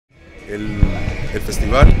El, el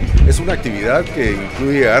festival es una actividad que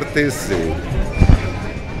incluye artes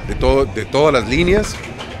de todas las líneas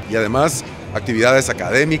y además actividades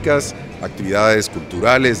académicas, actividades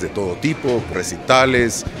culturales de todo tipo,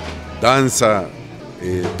 recitales, danza,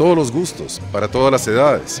 todos los gustos, para todas las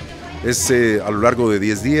edades. Es a lo largo de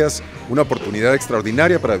 10 días una oportunidad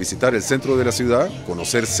extraordinaria para visitar el centro de la ciudad,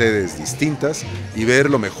 conocer sedes distintas y ver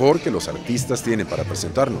lo mejor que los artistas tienen para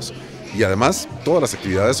presentarnos. Y además, todas las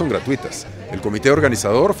actividades son gratuitas. El comité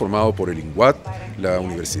organizador, formado por el INGUAT, la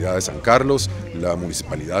Universidad de San Carlos, la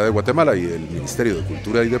Municipalidad de Guatemala y el Ministerio de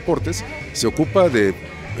Cultura y Deportes, se ocupa de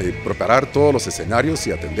preparar todos los escenarios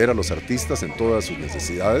y atender a los artistas en todas sus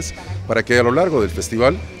necesidades para que a lo largo del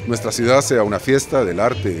festival nuestra ciudad sea una fiesta del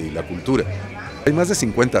arte y la cultura. Hay más de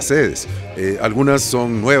 50 sedes, algunas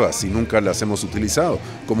son nuevas y nunca las hemos utilizado,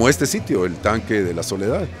 como este sitio, el Tanque de la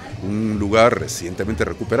Soledad, un lugar recientemente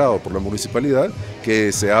recuperado por la Municipalidad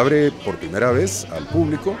que se abre por primera vez al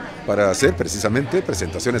público para hacer precisamente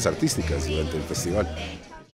presentaciones artísticas durante el festival.